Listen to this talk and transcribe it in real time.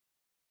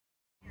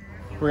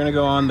We're gonna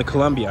go on the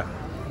Columbia.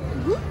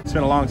 It's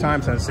been a long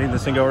time since I've seen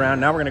this thing go around.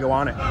 Now we're gonna go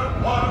on it.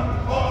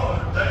 One more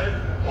day,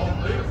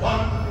 only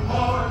one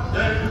more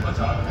day, but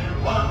only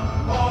one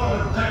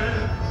more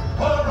day,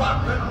 for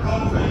rock and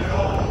roll me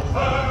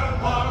over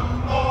one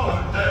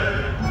more day.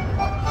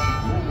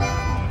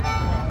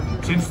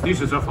 Since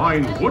this is a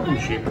fine wooden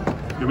ship,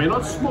 you may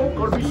not smoke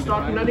or be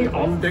starting any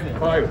on-deck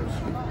fires.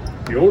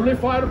 The only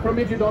fire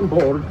permitted on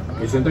board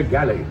is in the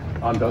galley,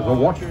 under the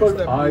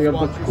watchful eye of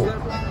the cook.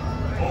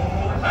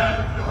 Oh,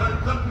 have you heard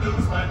the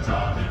news, my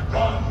Johnny?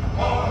 One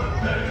more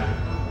day,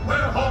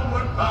 we're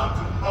homeward bound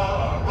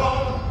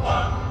tomorrow.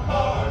 One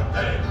more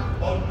day,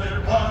 only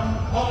one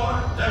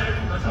more day,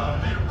 but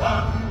only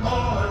one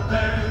more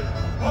day,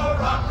 for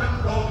rock and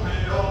roll me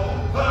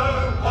over.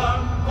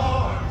 One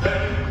more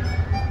day,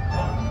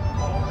 one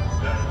more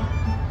day,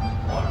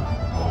 one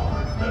more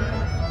day,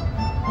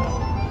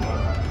 over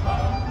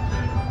mountain,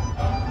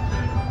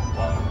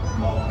 one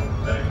more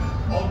day,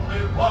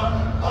 only one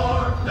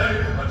more day,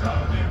 but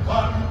only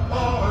one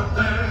more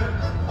day,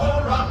 for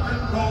rock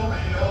and roll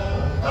me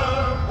over.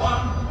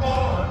 One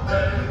more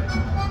day,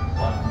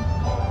 one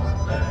more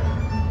day,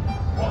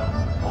 one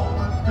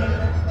more day,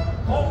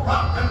 for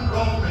rock and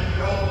roll me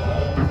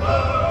over.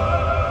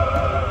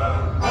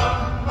 One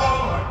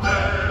more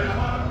day,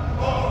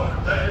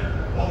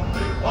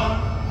 only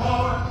one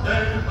more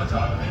day, but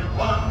only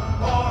one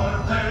more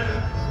day,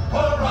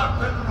 for rock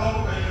and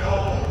roll me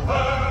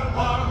over.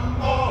 One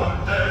more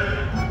day.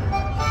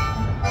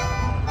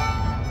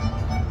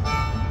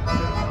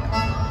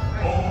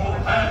 Oh,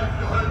 have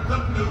you heard the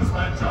news,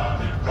 my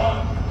Johnny?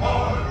 One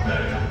more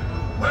day,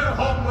 we're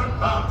homeward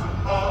bound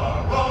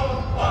tomorrow.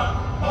 One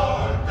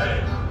more day,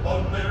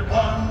 only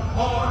one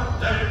more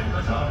day,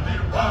 but only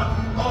one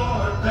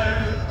more day,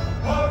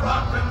 for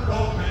rock and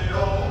roll me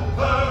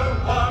over.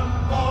 One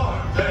more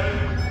day,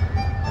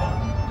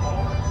 one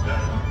more day,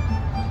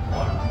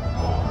 one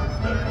more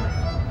day, over mountain,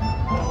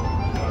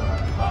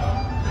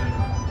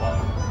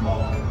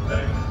 one more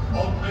day,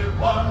 only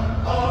one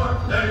more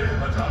day,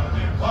 but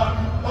only one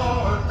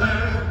more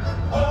day,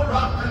 for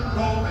rock and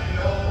roll me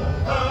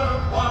over.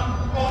 One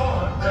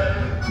more day.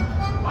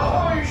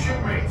 Ahoy,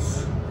 shipmates!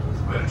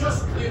 We've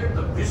just cleared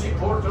the busy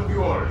port of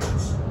New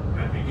Orleans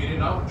and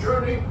beginning our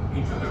journey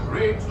into the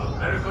great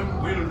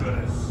American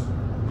wilderness.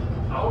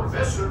 Our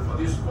vessel for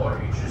this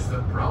voyage is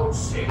the proud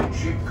sailing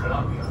ship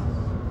Columbia,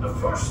 the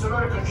first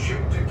American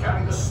ship to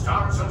carry the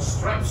stars and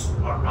stripes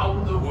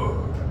around the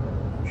world.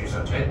 She's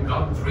a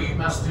 10-gun,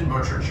 3-masted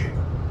merchant ship.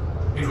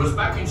 It was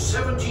back in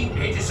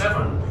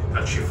 1787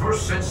 that she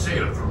first set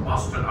sail from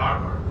Boston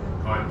Harbor,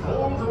 going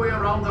all the way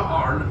around the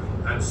Horn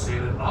and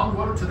sailing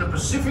onward to the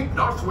Pacific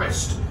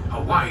Northwest,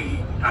 Hawaii,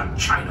 and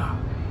China.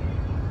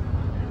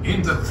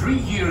 In the 3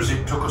 years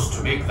it took us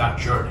to make that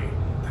journey,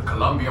 the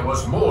Columbia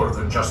was more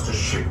than just a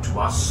ship to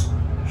us.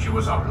 She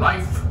was our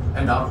life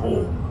and our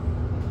home.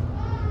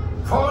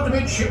 Forward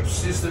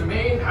amidships is the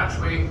main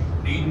hatchway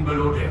leading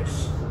below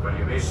decks, where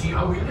you may see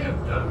how we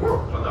lived and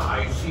worked on the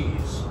high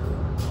seas.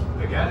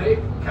 The galley,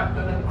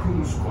 captain and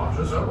crew's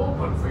quarters are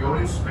open for your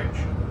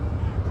inspection.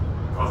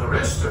 For the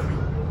rest of you,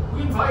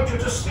 we invite you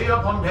to stay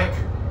up on deck,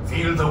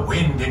 feel the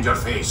wind in your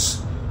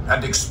face,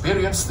 and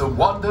experience the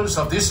wonders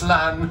of this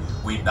land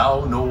we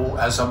now know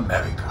as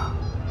America.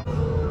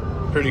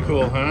 Pretty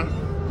cool, huh?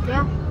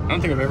 Yeah. I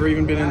don't think I've ever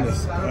even been in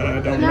this.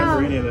 I don't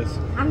remember any of this.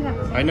 I've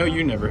never. I know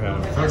you never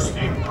have.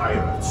 Thirsty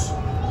pirates.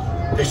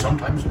 They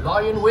sometimes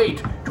lie in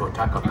wait to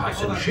attack a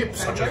passing ship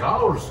such as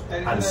ours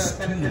and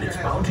steal its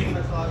bounty.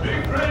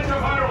 Big ready to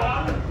fire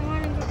one!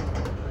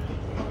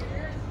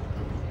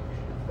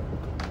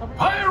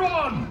 Fire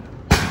one!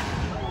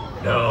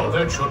 No,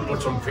 that should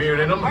put some fear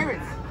in them.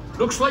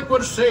 Looks like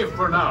we're safe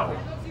for now,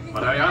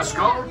 but I ask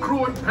our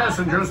crew and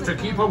passengers to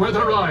keep a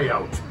weather eye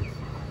out.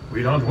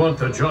 We don't want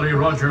the Jolly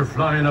Roger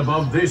flying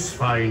above this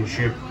fine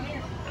ship.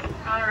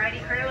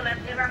 Alrighty, crew,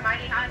 let's give our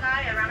mighty high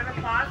guy a round of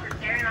applause for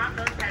scaring off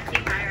those pesky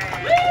pirates.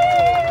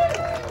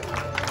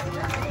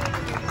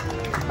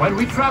 When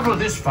we travel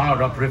this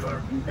far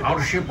upriver,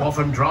 our ship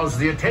often draws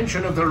the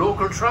attention of the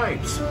local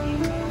tribes.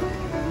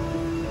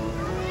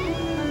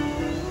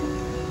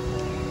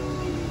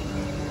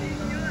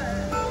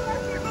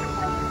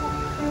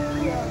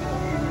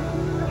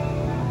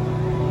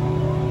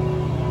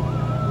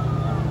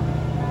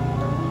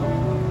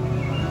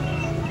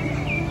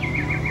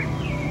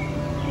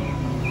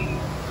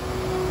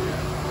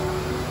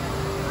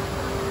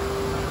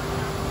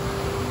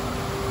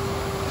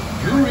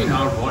 During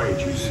our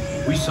voyages,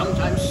 we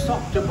sometimes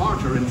stop to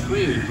barter and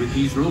trade with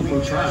these local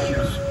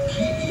tribes.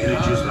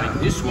 Villages like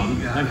this one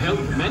have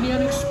helped many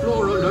an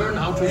explorer learn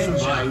how to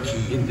survive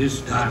in this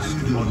vast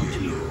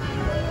frontier.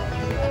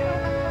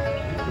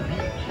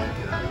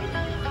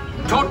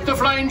 Taut the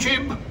flying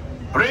jib!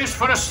 Brace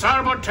for a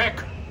starboard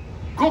tack!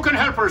 Cook and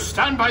helpers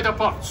stand by the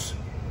pots!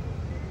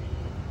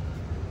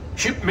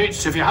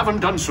 Shipmates, if you haven't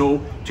done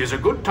so, 'tis a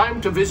good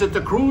time to visit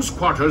the crew's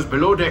quarters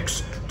below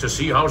decks to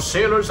see how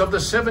sailors of the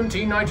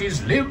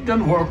 1790s lived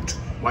and worked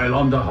while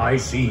on the high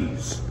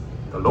seas.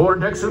 The lower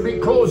decks will be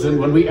closing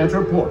when we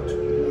enter port.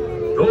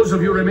 Those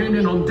of you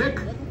remaining on deck,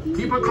 keep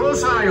keep a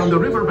close eye on the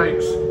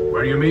riverbanks,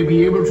 where you may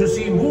be able to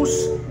see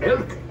moose,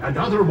 elk, and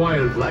other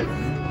wildlife.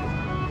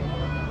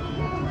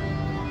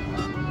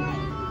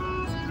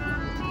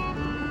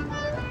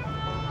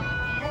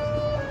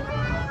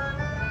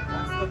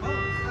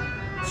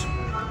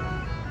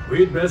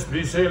 We'd best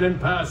be sailing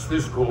past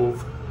this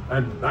cove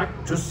and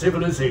back to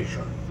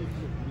civilization.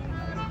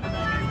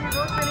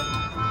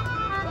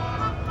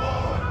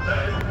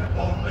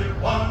 Only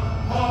one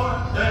more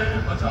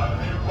day, but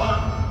only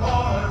one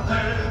more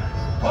day.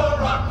 For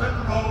rock and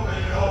roll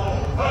me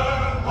over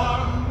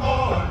one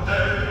more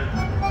day.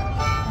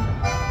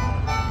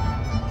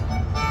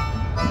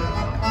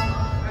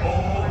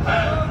 Oh,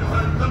 have you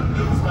heard the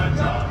news, my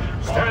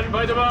Johnny? Stand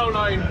by the bow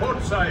line,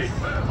 port side.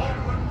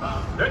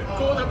 Let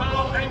go the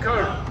bow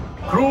anchor.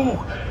 Crew,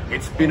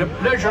 it's been a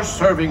pleasure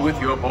serving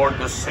with you aboard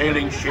the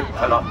sailing ship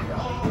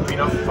Columbia. You've been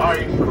a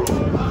fine crew,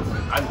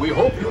 and we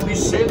hope you'll be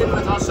sailing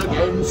with us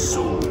again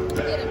soon.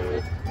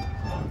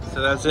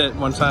 So that's it,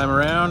 one time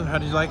around. How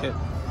did you like it?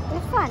 It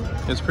was fun.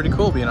 It's pretty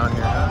cool being on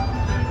here, huh?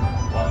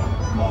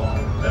 One more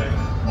day,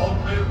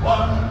 only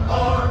one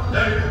more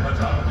day, but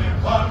only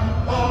one